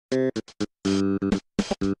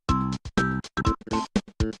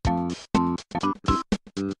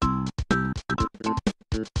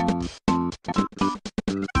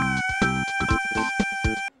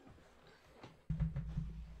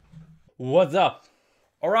What's up?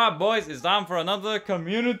 Alright boys, it's time for another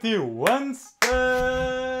Community Wednesday!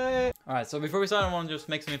 Alright, so before we start, I want to just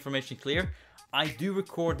make some information clear. I do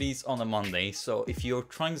record these on a Monday, so if you're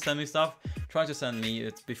trying to send me stuff, try to send me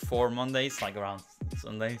it before Mondays, like around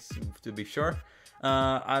Sundays to be sure.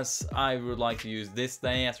 As I would like to use this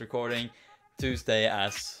day as recording, Tuesday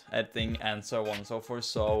as editing, and so on and so forth,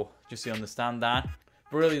 so just so you understand that.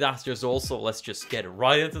 But really that's just also, let's just get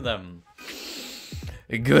right into them.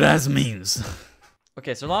 Good as memes.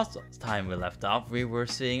 Okay, so last time we left off, we were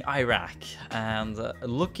seeing Iraq and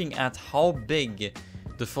looking at how big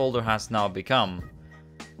the folder has now become.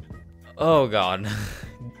 Oh god.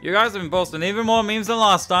 You guys have been posting even more memes than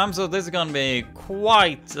last time, so this is gonna be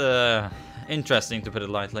quite interesting, to put it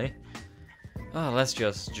lightly. Oh, let's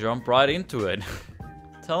just jump right into it.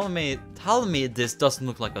 Tell me this doesn't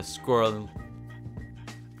look like a squirrel.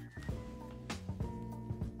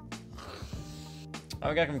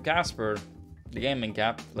 I got from Casper, the gaming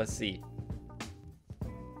cap. Let's see.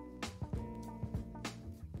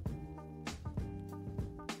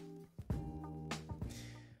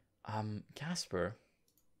 Casper,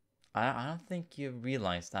 I don't think you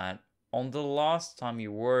realized that on the last time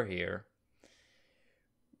you were here,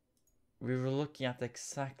 we were looking at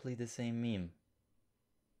exactly the same meme.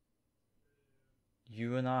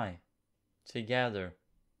 You and I, together,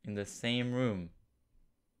 in the same room.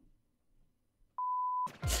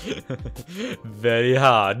 Very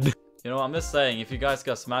hard. You know, I'm just saying, if you guys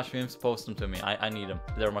got Smash memes, post them to me. I need them.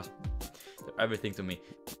 They're everything to me.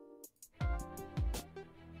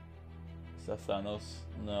 Is that Thanos?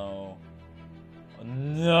 No.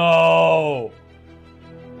 No!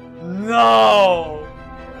 No!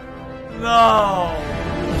 No!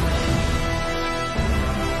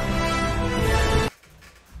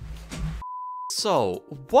 So,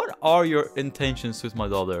 what are your intentions with my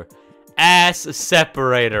daughter? Ass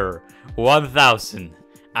separator 1000.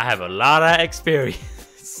 I have a lot of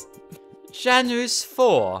experience. Janus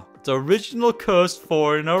 4, the original cursed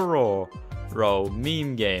 4 in a row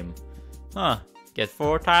meme game. Huh, get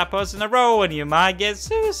 4 typos in a row and you might get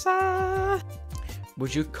suicide.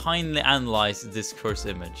 Would you kindly analyze this cursed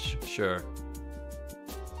image? Sure.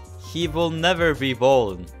 He will never be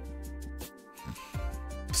bowling.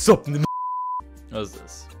 What's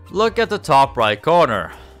this? Look at the top right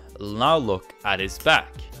corner. Now look at his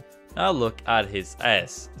back. Now look at his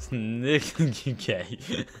ass. Okay.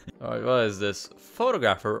 Alright, what is this?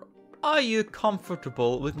 Photographer, are you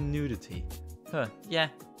comfortable with nudity? Huh, yeah.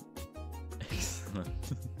 Excellent.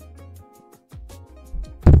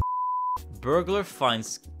 Burglar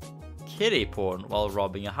finds kitty porn while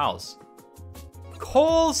robbing a house.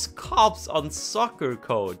 Calls cops on soccer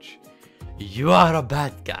coach. You are a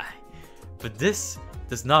bad guy. But this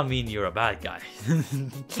does not mean you're a bad guy.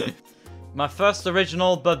 My first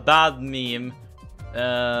original but bad meme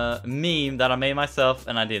that I made myself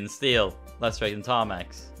and I didn't steal. Let's straight in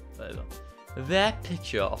Tarmax. That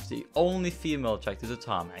picture of the only female attracted to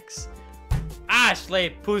Tarmax. Ashley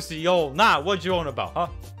pussy yo, nah, what you on about, huh?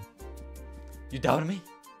 You doubted me?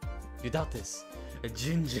 You doubt this? A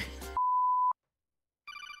ginger.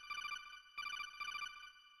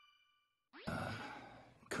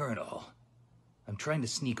 Colonel, I'm trying to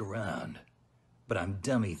sneak around, but I'm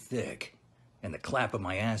dummy thick, and the clap of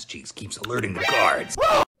my ass cheeks keeps alerting the guards.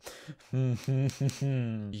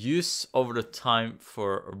 Use over the time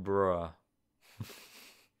for bruh.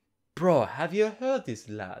 Bro, have you heard this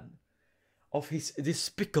lad? Of his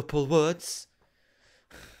despicable words?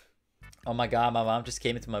 Oh my god, my mom just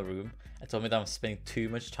came into my room and told me that I'm spending too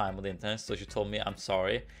much time on the internet, so she told me I'm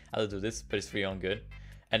sorry, I'll do this, but it's for your own good.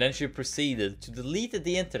 And then she proceeded to delete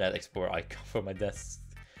the internet explorer icon from my desk.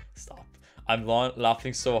 Stop. I'm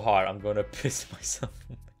laughing so hard, I'm gonna piss myself.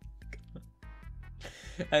 Oh my god.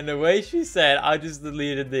 And the way she said, I just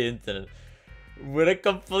deleted the internet. With a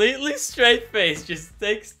completely straight face, just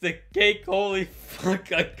takes the cake. Holy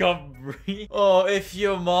fuck, I can't breathe. Oh, if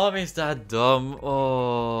your mom is that dumb,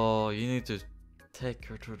 oh, you need to take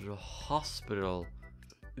her to the hospital.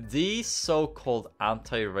 These so-called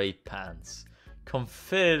anti-rape pants come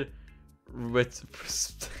fitted with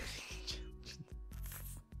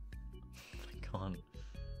oh my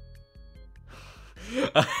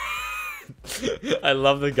god. I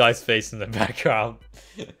love the guy's face in the background.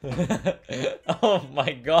 Oh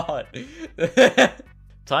my god.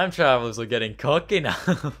 Time travelers are getting cocky now.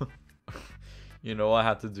 You know I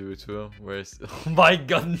had to do it to him. Where's... Oh my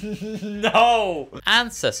god, no!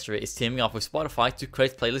 Ancestry is teaming up with Spotify to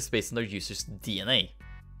create playlists based on their users' DNA.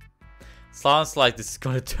 Sounds like this is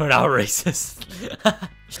gonna turn out racist.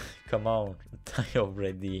 Come on, die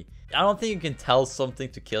already. I don't think you can tell something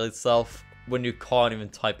to kill itself when you can't even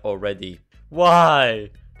type already. Why?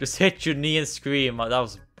 Just hit your knee and scream. That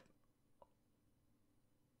was...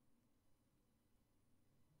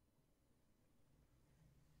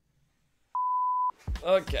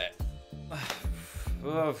 Okay.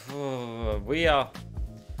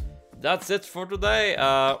 That's it for today.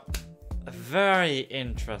 A very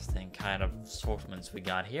interesting kind of assortments we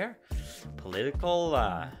got here. Political,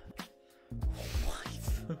 I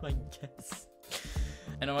guess.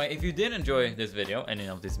 Anyway, if you did enjoy this video, any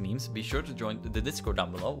of these memes, be sure to join the Discord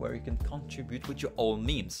down below where you can contribute with your own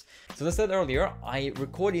memes. So as I said earlier, I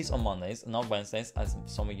record these on Mondays, not Wednesdays, as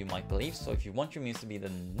some of you might believe. So if you want your memes to be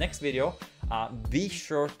the next video, be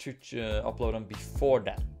sure to upload them before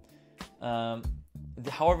then.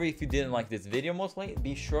 However, if you didn't like this video mostly,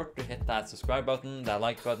 be sure to hit that subscribe button, that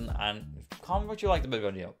like button, and comment what you liked about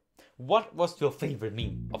the video. What was your favorite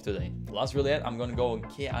meme of today? Well, that's really it. I'm gonna go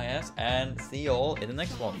KIS and see you all in the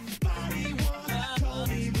next one.